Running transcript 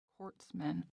court's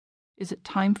men. Is it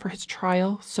time for his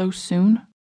trial so soon?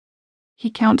 He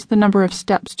counts the number of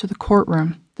steps to the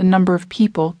courtroom, the number of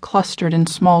people clustered in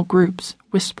small groups,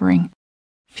 whispering,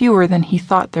 fewer than he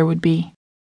thought there would be.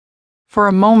 For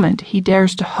a moment he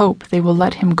dares to hope they will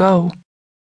let him go.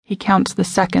 He counts the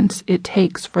seconds it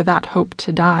takes for that hope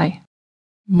to die,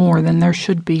 more than there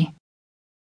should be.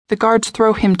 The guards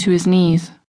throw him to his knees.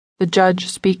 The judge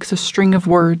speaks a string of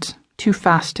words, too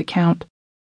fast to count.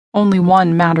 Only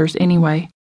one matters anyway,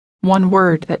 one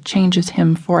word that changes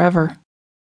him forever.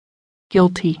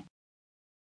 Guilty.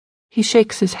 He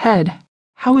shakes his head.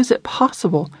 How is it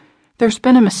possible? There's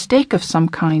been a mistake of some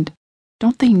kind.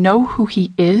 Don't they know who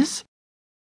he is?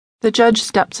 The judge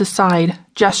steps aside,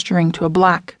 gesturing to a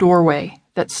black doorway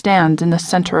that stands in the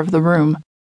center of the room,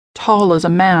 tall as a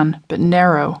man, but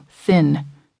narrow, thin.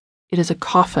 It is a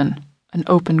coffin, an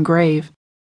open grave.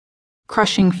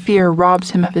 Crushing fear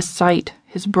robs him of his sight,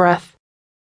 his breath.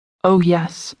 Oh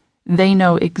yes, they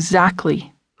know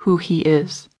exactly who he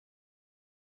is.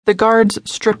 The guards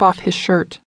strip off his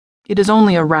shirt. It is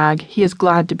only a rag. He is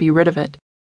glad to be rid of it.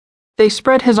 They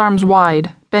spread his arms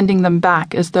wide, bending them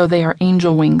back as though they are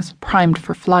angel wings primed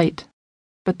for flight.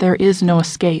 But there is no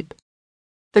escape.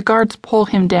 The guards pull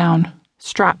him down,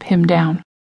 strap him down.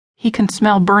 He can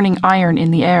smell burning iron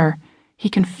in the air. He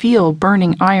can feel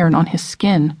burning iron on his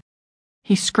skin.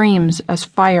 He screams as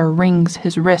fire wrings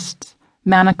his wrists,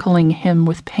 manacling him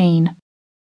with pain.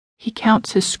 He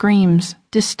counts his screams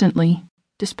distantly,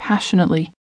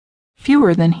 dispassionately,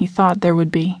 fewer than he thought there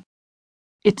would be.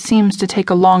 It seems to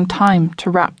take a long time to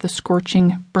wrap the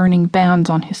scorching, burning bands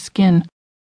on his skin,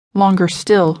 longer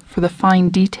still for the fine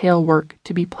detail work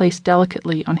to be placed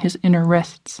delicately on his inner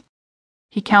wrists.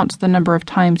 He counts the number of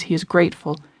times he is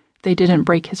grateful they didn't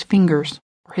break his fingers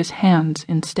or his hands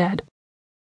instead.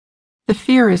 The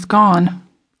fear is gone.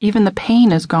 Even the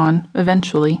pain is gone,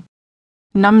 eventually.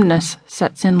 Numbness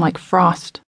sets in like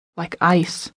frost, like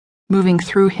ice, moving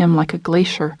through him like a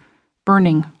glacier,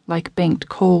 burning like banked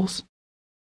coals.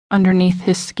 Underneath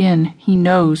his skin, he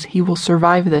knows he will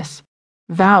survive this,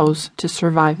 vows to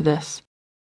survive this.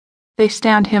 They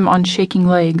stand him on shaking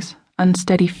legs,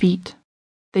 unsteady feet.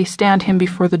 They stand him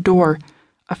before the door,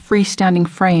 a freestanding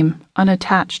frame,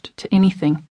 unattached to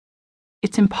anything.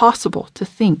 It's impossible to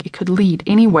think it could lead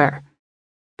anywhere.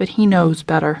 But he knows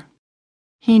better.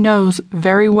 He knows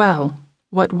very well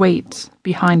what waits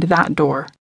behind that door.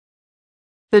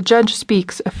 The judge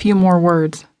speaks a few more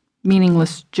words,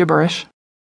 meaningless gibberish.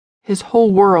 His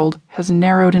whole world has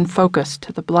narrowed in focus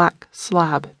to the black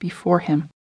slab before him.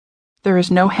 There is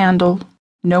no handle,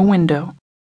 no window.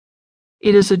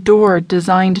 It is a door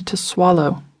designed to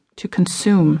swallow, to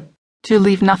consume, to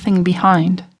leave nothing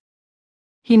behind.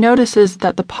 He notices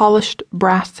that the polished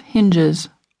brass hinges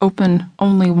open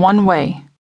only one way,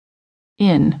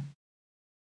 in.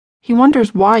 He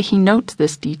wonders why he notes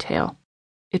this detail.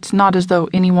 It's not as though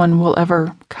anyone will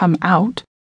ever come out.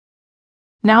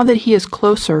 Now that he is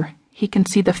closer, he can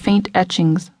see the faint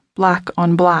etchings, black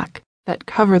on black, that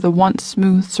cover the once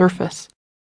smooth surface,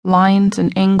 lines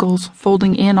and angles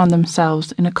folding in on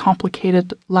themselves in a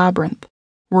complicated labyrinth,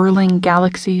 whirling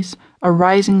galaxies, a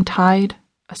rising tide,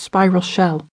 a spiral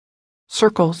shell,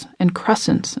 circles and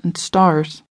crescents and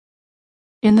stars.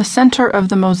 In the center of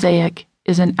the mosaic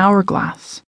is an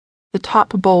hourglass, the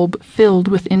top bulb filled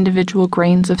with individual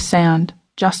grains of sand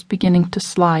just beginning to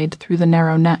slide through the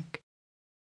narrow neck.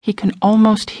 He can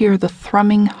almost hear the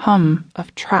thrumming hum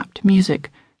of trapped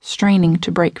music straining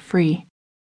to break free.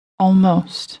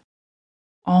 Almost.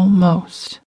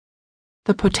 Almost.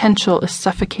 The potential is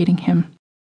suffocating him.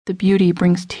 The beauty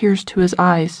brings tears to his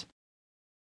eyes.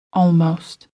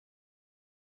 Almost.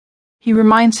 He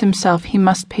reminds himself he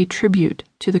must pay tribute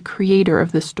to the creator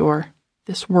of this door,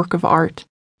 this work of art,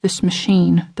 this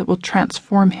machine that will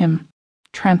transform him,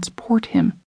 transport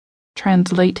him,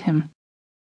 translate him.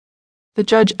 The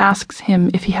judge asks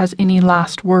him if he has any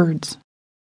last words.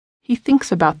 He thinks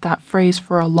about that phrase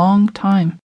for a long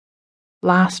time.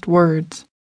 Last words.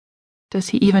 Does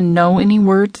he even know any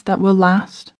words that will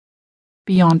last?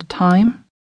 Beyond time?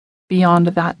 Beyond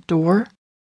that door?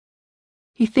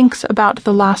 He thinks about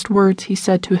the last words he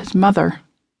said to his mother,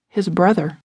 his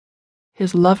brother,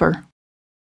 his lover,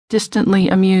 distantly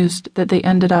amused that they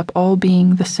ended up all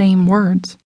being the same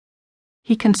words.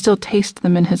 He can still taste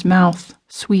them in his mouth,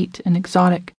 sweet and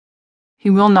exotic. He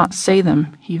will not say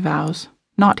them, he vows,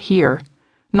 not here,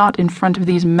 not in front of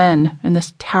these men and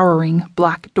this towering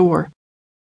black door,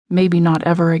 maybe not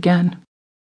ever again.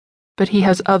 But he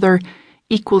has other,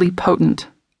 equally potent,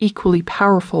 equally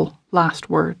powerful last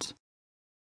words.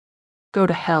 Go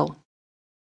to hell.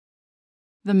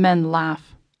 The men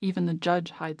laugh. Even the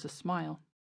judge hides a smile.